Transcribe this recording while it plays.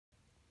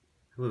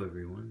Hello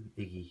everyone,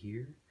 Iggy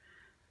here.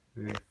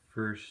 Very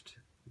first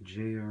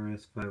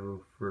JRS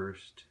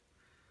 501st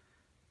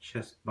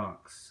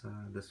Chestbox.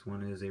 This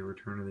one is a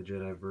Return of the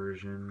Jedi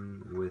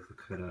version with a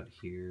cutout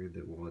here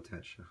that will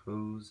attach a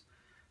hose.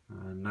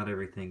 Not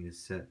everything is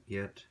set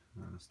yet.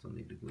 Still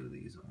need to glue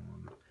these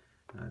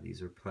on.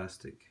 These are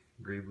plastic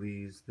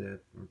greeblies that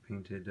are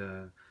painted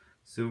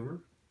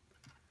silver.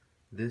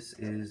 This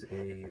is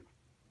a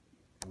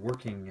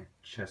working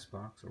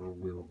Chestbox, or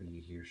will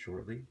be here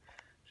shortly.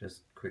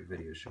 Just quick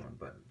video showing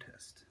button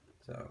test.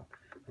 So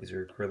these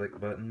are acrylic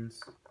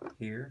buttons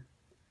here,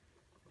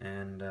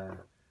 and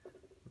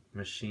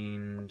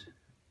machined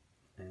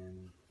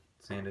and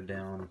sanded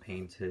down,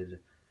 painted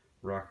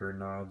rocker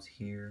knobs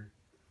here.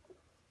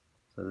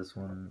 So this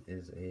one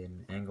is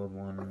an angled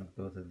one.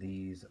 Both of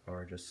these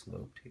are just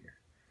sloped here.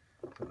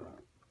 So,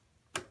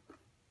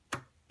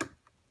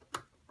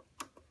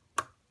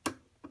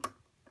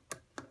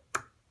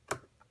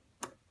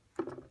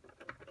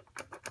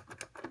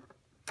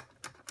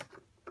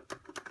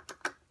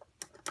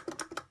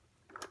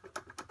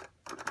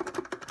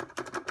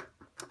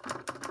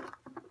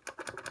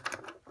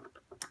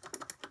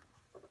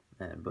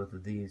 and both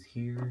of these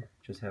here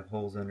just have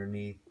holes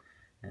underneath,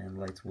 and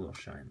lights will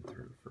shine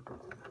through for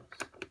both of those.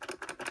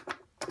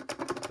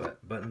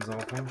 But buttons all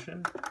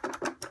function.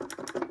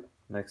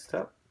 Next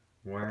up,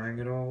 wiring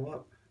it all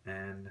up,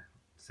 and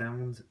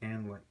sounds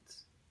and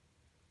lights.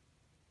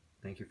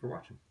 Thank you for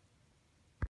watching.